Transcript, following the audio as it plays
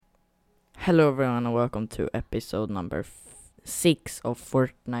Hello everyone and welcome to episode number 6 of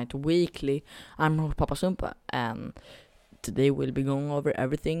Fortnite Weekly. I'm Papa Sumpa and today we'll be going over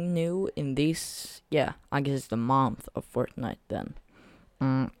everything new in this, I guess it's the month of Fortnite then.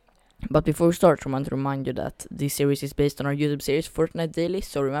 But before we start, I want to remind you that this series is based on our YouTube series Fortnite Daily,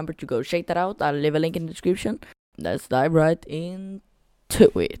 so remember to go check that out. I'll leave a link in the description. Let's dive right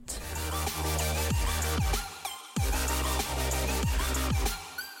into it.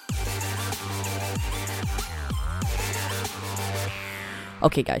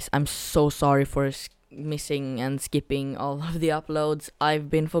 Okay guys, I'm so sorry for missing and skipping all of the uploads.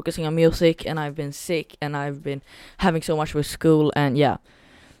 I've been focusing on music and I've been sick and I've been having so much with school and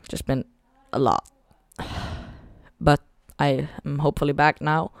just been a lot. But I am hopefully back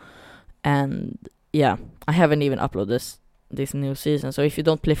now and I haven't even uploaded this new season. So if you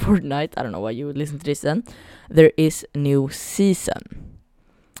don't play Fortnite, I don't know why you would listen to this then. There is a new season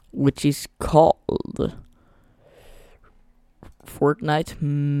which is called Fortnite.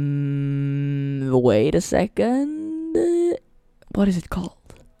 Wait a second. What is it called?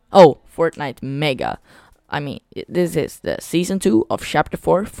 Oh, Fortnite Mega. This is the season 2 of chapter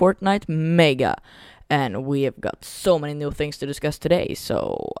 4, Fortnite Mega. And we have got so many new things to discuss today,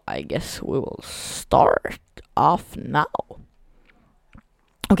 so I guess we will start off now.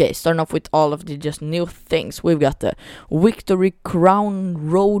 Okay, starting off with all of the just new things. We've got the Victory Crown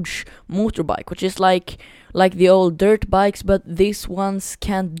Rouge motorbike, which is like the old dirt bikes, but these ones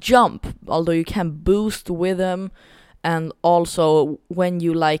can't jump, although you can boost with them. And also, when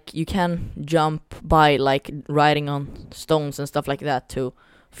you can jump by riding on stones and stuff like that to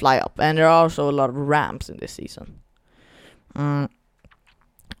fly up. And there are also a lot of ramps in this season.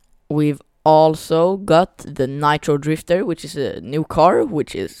 We've also got the Nitro Drifter, which is a new car,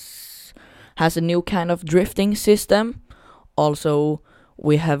 which has a new kind of drifting system. Also,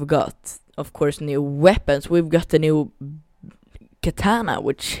 we have got, of course, new weapons. We've got the new katana,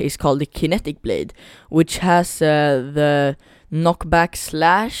 which is called the Kinetic Blade, which has the knockback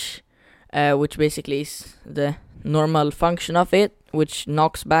slash, which basically is the normal function of it, which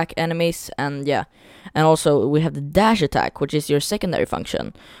knocks back enemies, and also we have the dash attack, which is your secondary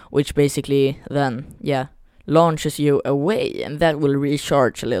function, which basically then launches you away, and that will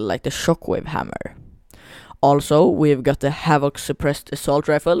recharge a little like the shockwave hammer. Also, we've got the Havoc suppressed assault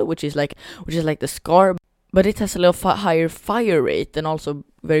rifle, which is like the Scar, but it has a little higher fire rate and also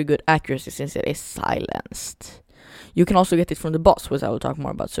very good accuracy since it is silenced. You can also get it from the boss, which I will talk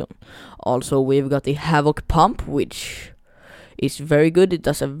more about soon. Also, we've got the Havoc Pump, which is very good. It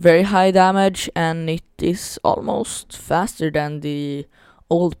does a very high damage, and it is almost faster than the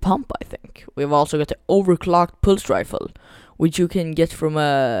old pump, I think. We've also got the Overclocked Pulse Rifle, which you can get from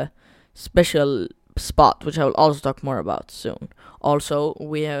a special spot, which I will also talk more about soon. Also,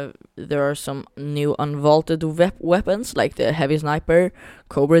 there are some new unvaulted weapons, like the Heavy Sniper,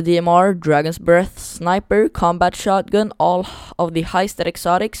 Cobra DMR, Dragon's Breath Sniper, Combat Shotgun, all of the high-stat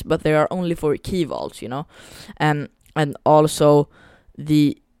exotics, but they are only for key vaults, And also,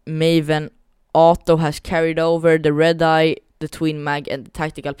 the Maven Auto has carried over. The Red Eye, the Twin Mag, and the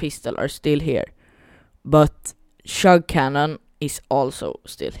Tactical Pistol are still here. But Chug Cannon is also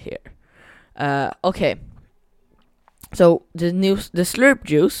still here. Okay. So the Slurp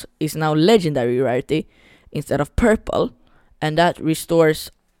Juice is now legendary rarity instead of purple, and that restores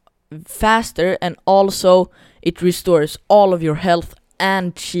faster, and also it restores all of your health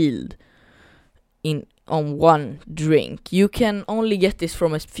and shield on one drink. You can only get this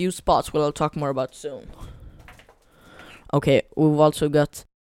from a few spots, which I'll talk more about soon. Okay, we've also got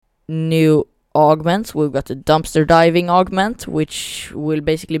new augments. We've got the Dumpster Diving augment, which will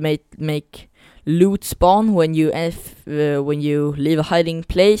basically make loot spawn when you leave a hiding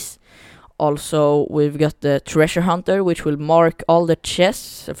place. Also, we've got the Treasure Hunter, which will mark all the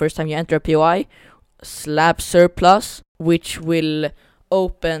chests the first time you enter a POI. Slab Surplus, which when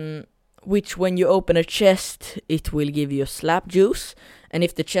you open a chest, it will give you a slap juice, and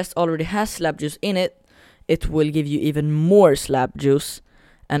if the chest already has slap juice in it, it will give you even more slap juice.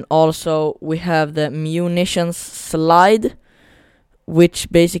 And also, we have the Munitions Slide, which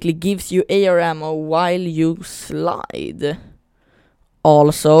basically gives you AR ammo while you slide.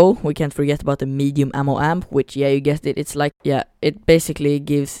 Also, we can't forget about the Medium Ammo Amp, which, you guessed it, it basically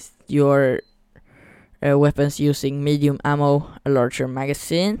gives your weapons using medium ammo a larger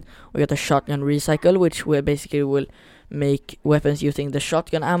magazine. We got the Shotgun Recycle, which will make weapons using the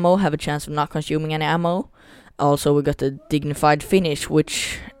shotgun ammo have a chance of not consuming any ammo. Also, we got the Dignified Finish,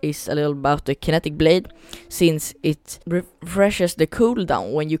 which is a little about the Kinetic Blade, since it refreshes the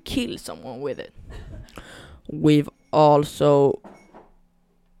cooldown when you kill someone with it. We've also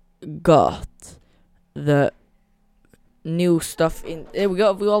got the new stuff in. We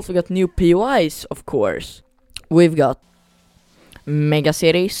also got new POIs, of course. We've got Mega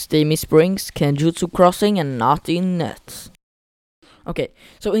City, Steamy Springs, Kenjutsu Crossing, and Naughty Nuts. Okay,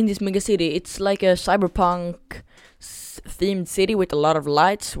 so in this Mega City, it's like a cyberpunk themed city with a lot of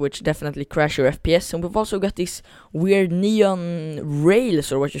lights, which definitely crash your FPS. And we've also got these weird neon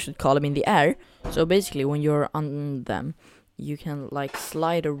rails, or what you should call them, in the air. So basically, when you're on them, you can like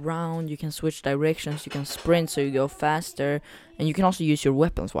slide around, you can switch directions, you can sprint so you go faster, and you can also use your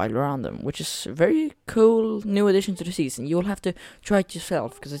weapons while you're on them, which is a very cool new addition to the season. You'll have to try it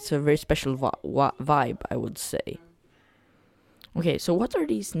yourself, because it's a very special vibe, I would say. Okay, so what are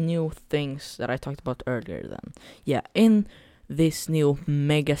these new things that I talked about earlier then? Yeah, in this new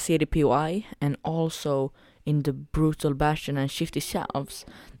Mega City POI, and also in the Brutal Bastion and Shifty Shelves,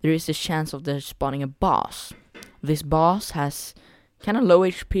 there is a chance of there spawning a boss. This boss has kind of low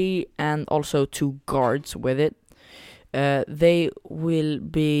HP and also 2 guards with it. They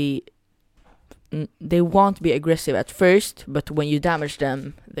won't be aggressive at first, but when you damage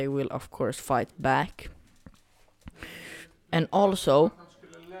them, they will of course fight back. And also,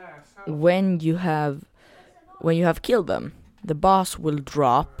 when you have killed them, the boss will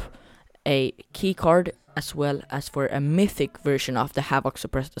drop a key card, as well as for a mythic version of the Havoc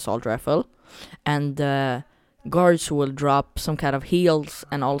Suppressed Assault Rifle, and the guards will drop some kind of heals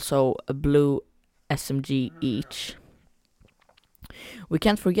and also a blue SMG each. We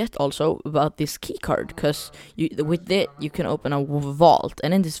can't forget also about this key card, because with it you can open a vault,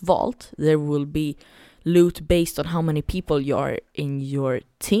 and in this vault there will be loot based on how many people you are in your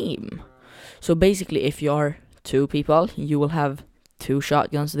team. So basically, if you are 2 people, you will have 2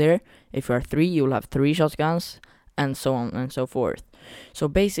 shotguns there. If you are 3, you will have 3 shotguns, and so on and so forth. So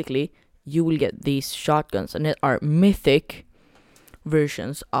basically, you will get these shotguns, and they are mythic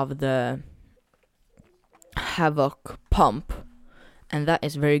versions of the Havoc pump, and that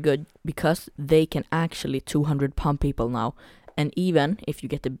is very good because they can actually 200 pump people now. And even if you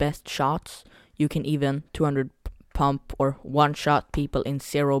get the best shots, you can even 200 pump or one-shot people in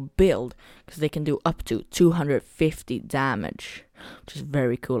 0 build, because they can do up to 250 damage, which is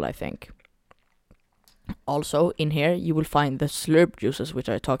very cool, I think. Also, in here, you will find the slurp juices, which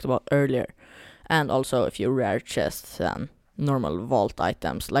I talked about earlier, and also a few rare chests and normal vault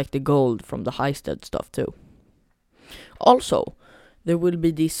items, like the gold from the Heisted stuff too. Also, there will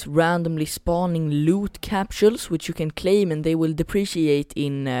be these randomly spawning loot capsules, which you can claim, and they will depreciate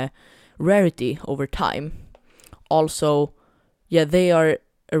in rarity over time. Also, yeah, they are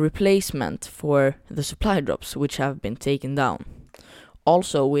a replacement for the supply drops, which have been taken down.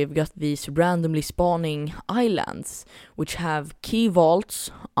 Also, we've got these randomly spawning islands, which have key vaults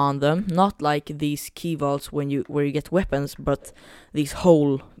on them, not like these key vaults where you get weapons, but these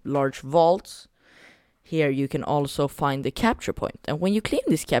whole large vaults. Here you can also find the capture point, and when you claim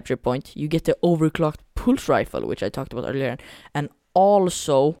this capture point, you get the overclocked pulse rifle, which I talked about earlier, and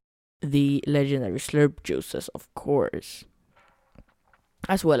also the legendary slurp juices, of course,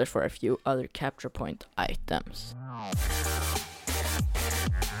 as well as for a few other capture point items.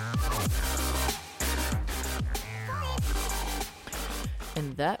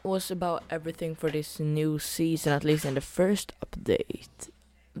 And that was about everything for this new season, at least in the first update.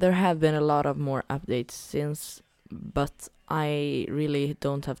 There have been a lot of more updates since, but I really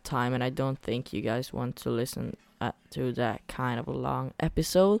don't have time, and I don't think you guys want to listen to that kind of a long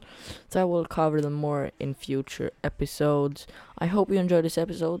episode, so I will cover them more in future episodes. I hope you enjoyed this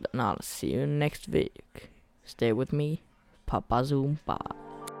episode, and I'll see you next week. Stay with me, Papa Zoompa.